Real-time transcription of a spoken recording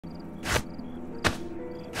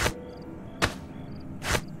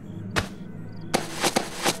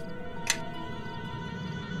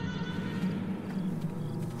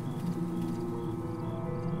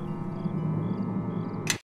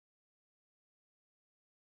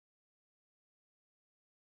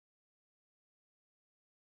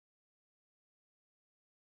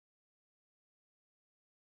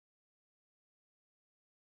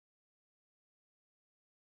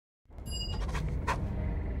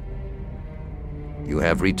You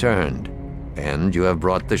have returned, and you have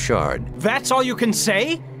brought the shard. That's all you can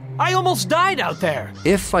say? I almost died out there.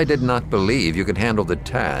 If I did not believe you could handle the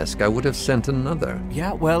task, I would have sent another.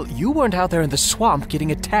 Yeah, well, you weren't out there in the swamp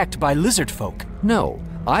getting attacked by lizard folk. No,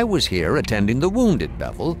 I was here attending the wounded,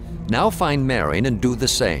 Bevel. Now find Marion and do the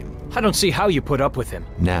same. I don't see how you put up with him.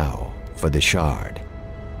 Now, for the shard.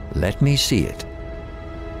 Let me see it.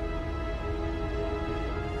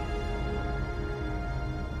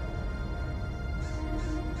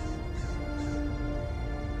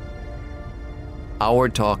 Our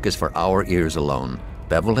talk is for our ears alone.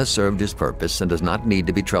 Bevel has served his purpose and does not need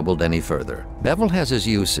to be troubled any further. Bevel has his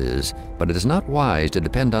uses, but it is not wise to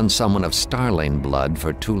depend on someone of starling blood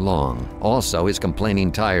for too long. Also, his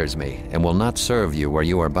complaining tires me and will not serve you where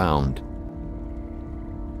you are bound.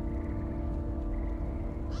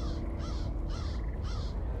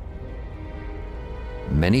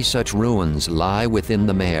 Many such ruins lie within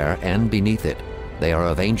the mare and beneath it. They are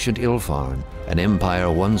of ancient Ilfarn, an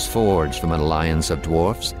empire once forged from an alliance of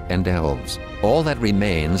dwarfs and elves. All that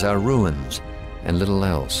remains are ruins, and little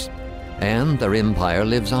else. And their empire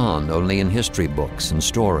lives on only in history books and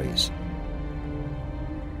stories.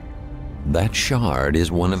 That shard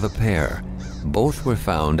is one of a pair. Both were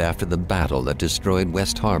found after the battle that destroyed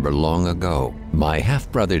West Harbor long ago. My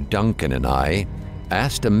half-brother Duncan and I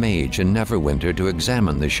asked a mage in Neverwinter to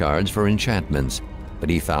examine the shards for enchantments, but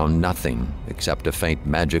he found nothing except a faint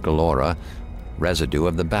magical aura, residue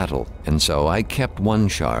of the battle, and so I kept one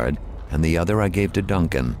shard, and the other I gave to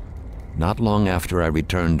Duncan. Not long after I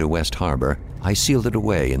returned to West Harbor, I sealed it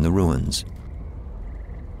away in the ruins.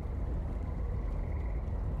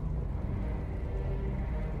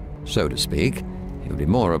 So to speak, it would be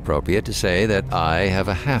more appropriate to say that I have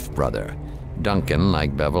a half-brother. Duncan,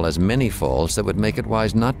 like Bevel, has many faults that would make it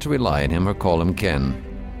wise not to rely on him or call him kin.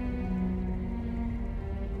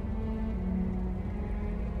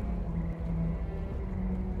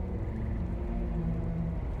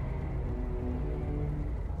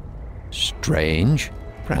 Strange.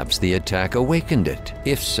 Perhaps the attack awakened it.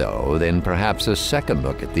 If so, then perhaps a second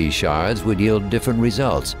look at these shards would yield different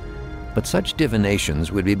results. But such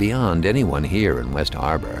divinations would be beyond anyone here in West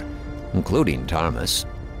Harbor, including Tarmus.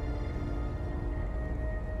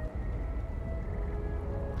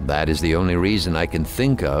 That is the only reason I can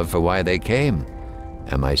think of for why they came.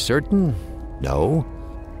 Am I certain? No.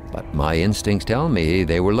 But my instincts tell me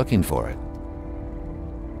they were looking for it.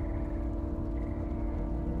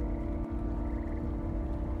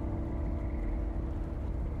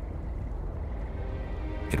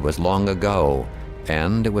 It was long ago,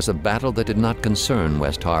 and it was a battle that did not concern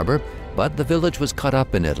West Harbor, but the village was caught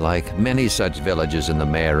up in it like many such villages in the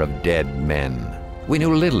mare of dead men. We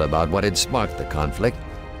knew little about what had sparked the conflict.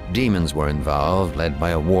 Demons were involved, led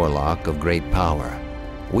by a warlock of great power.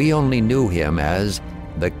 We only knew him as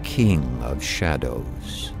the King of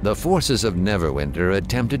Shadows. The forces of Neverwinter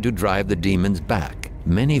attempted to drive the demons back.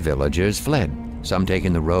 Many villagers fled, some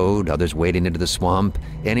taking the road, others wading into the swamp,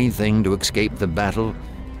 anything to escape the battle.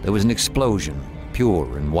 There was an explosion,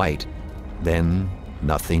 pure and white, then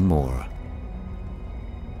nothing more.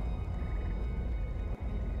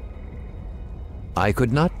 I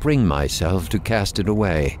could not bring myself to cast it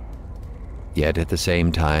away. Yet at the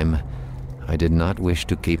same time, I did not wish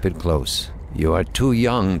to keep it close. You are too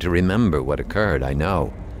young to remember what occurred, I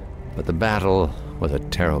know, but the battle was a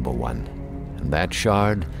terrible one. And that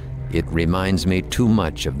shard, it reminds me too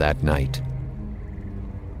much of that night.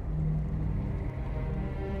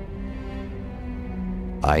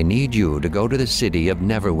 I need you to go to the city of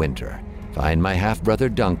Neverwinter, find my half-brother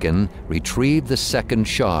Duncan, retrieve the second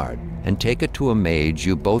shard, and take it to a mage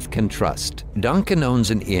you both can trust. Duncan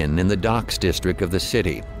owns an inn in the docks district of the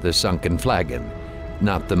city, the Sunken Flagon.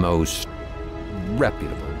 Not the most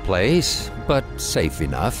reputable place, but safe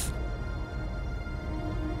enough.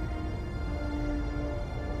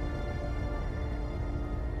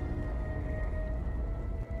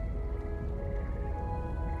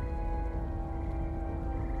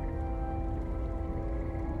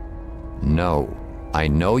 No, I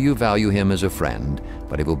know you value him as a friend,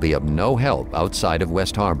 but it will be of no help outside of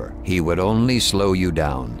West Harbor. He would only slow you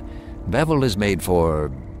down. Bevel is made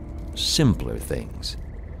for simpler things.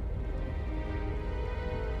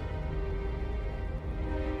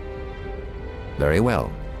 Very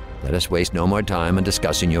well. Let us waste no more time in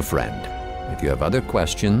discussing your friend. If you have other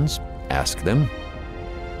questions, ask them.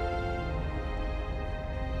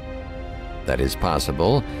 That is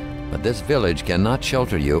possible, but this village cannot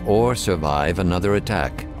shelter you or survive another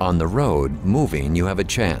attack. On the road, moving, you have a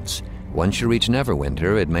chance. Once you reach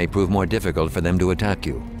Neverwinter, it may prove more difficult for them to attack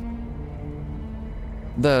you.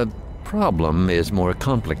 The problem is more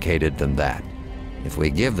complicated than that. If we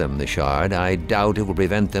give them the shard, I doubt it will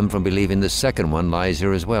prevent them from believing the second one lies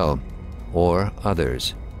here as well, or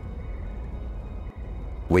others.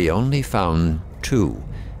 We only found 2.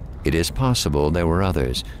 It is possible there were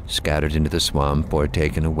others, scattered into the swamp or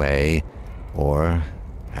taken away, or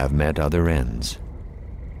have met other ends.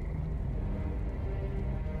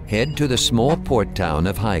 Head to the small port town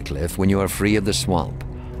of Highcliffe when you are free of the swamp.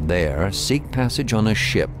 There, seek passage on a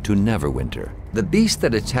ship to Neverwinter. The beast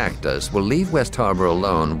that attacked us will leave West Harbor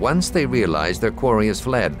alone once they realize their quarry has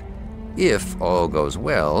fled. If all goes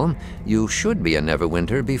well, you should be in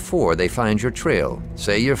Neverwinter before they find your trail.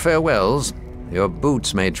 Say your farewells. Your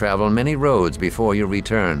boots may travel many roads before you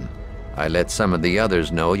return. I let some of the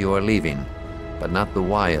others know you are leaving, but not the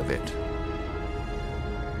why of it.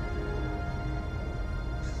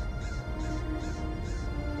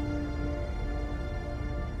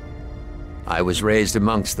 I was raised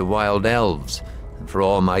amongst the wild elves, and for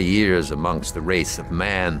all my years amongst the race of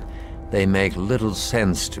man, they make little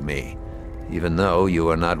sense to me. Even though you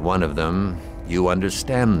are not one of them, you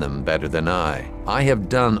understand them better than I. I have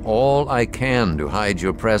done all I can to hide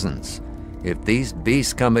your presence. If these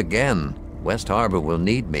beasts come again, West Harbor will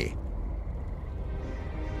need me.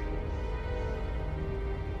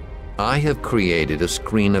 I have created a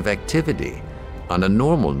screen of activity. On a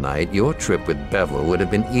normal night, your trip with Bevel would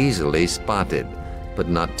have been easily spotted, but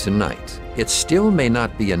not tonight. It still may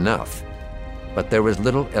not be enough, but there is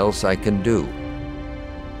little else I can do.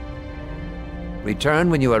 Return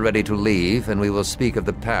when you are ready to leave, and we will speak of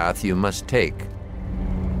the path you must take.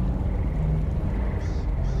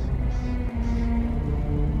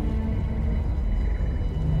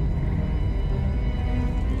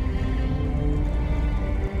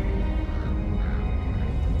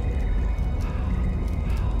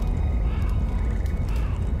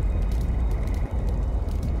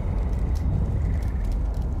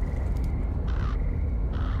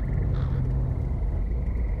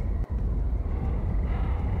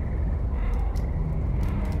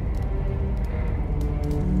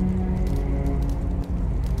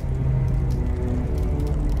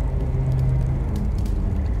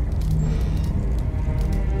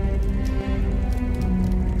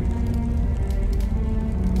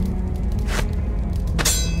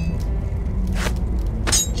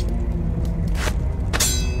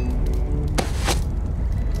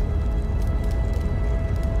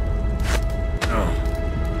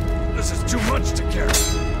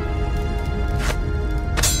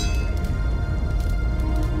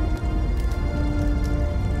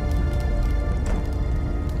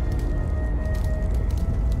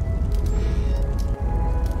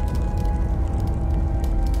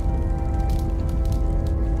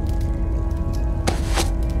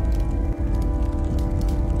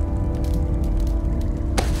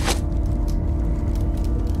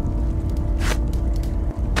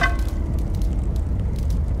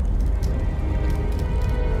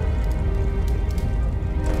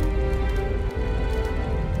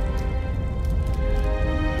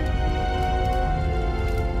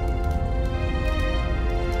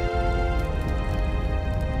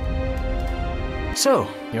 So,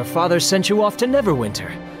 your father sent you off to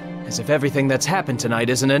Neverwinter, as if everything that's happened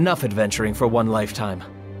tonight isn't enough adventuring for one lifetime.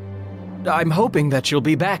 I'm hoping that you'll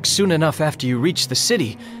be back soon enough after you reach the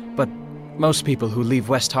city, but most people who leave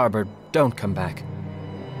West Harbor don't come back.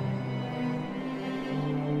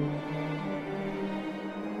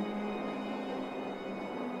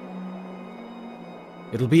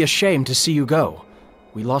 It'll be a shame to see you go.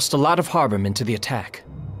 We lost a lot of harbormen to the attack.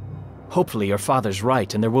 Hopefully your father's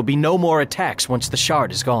right, and there will be no more attacks once the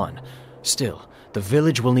shard is gone. Still, the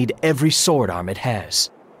village will need every sword arm it has.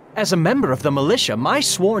 As a member of the militia, my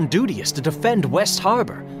sworn duty is to defend West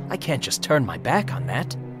Harbor. I can't just turn my back on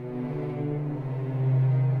that.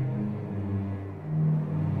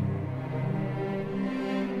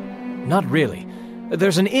 Not really.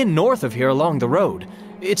 There's an inn north of here along the road.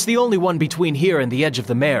 It's the only one between here and the edge of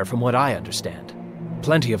the mare, from what I understand.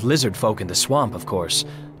 Plenty of lizard folk in the swamp, of course.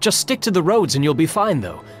 Just stick to the roads and you'll be fine,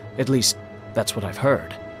 though. At least, that's what I've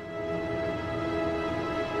heard.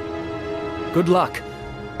 Good luck.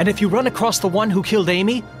 And if you run across the one who killed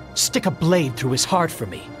Amy, stick a blade through his heart for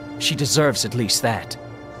me. She deserves at least that.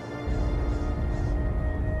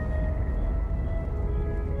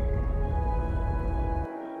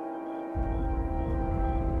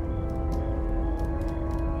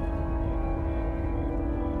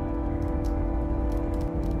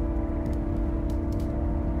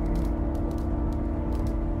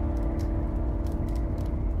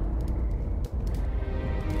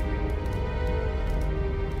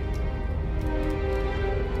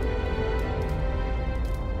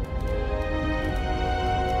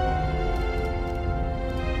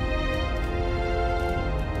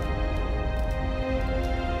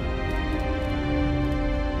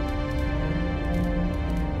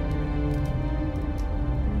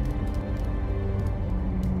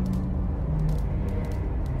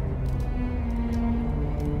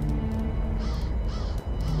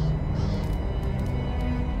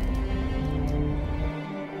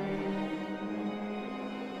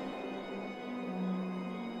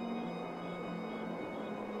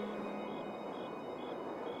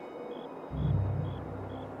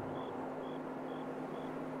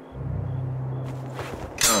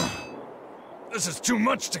 This is too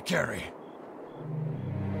much to carry.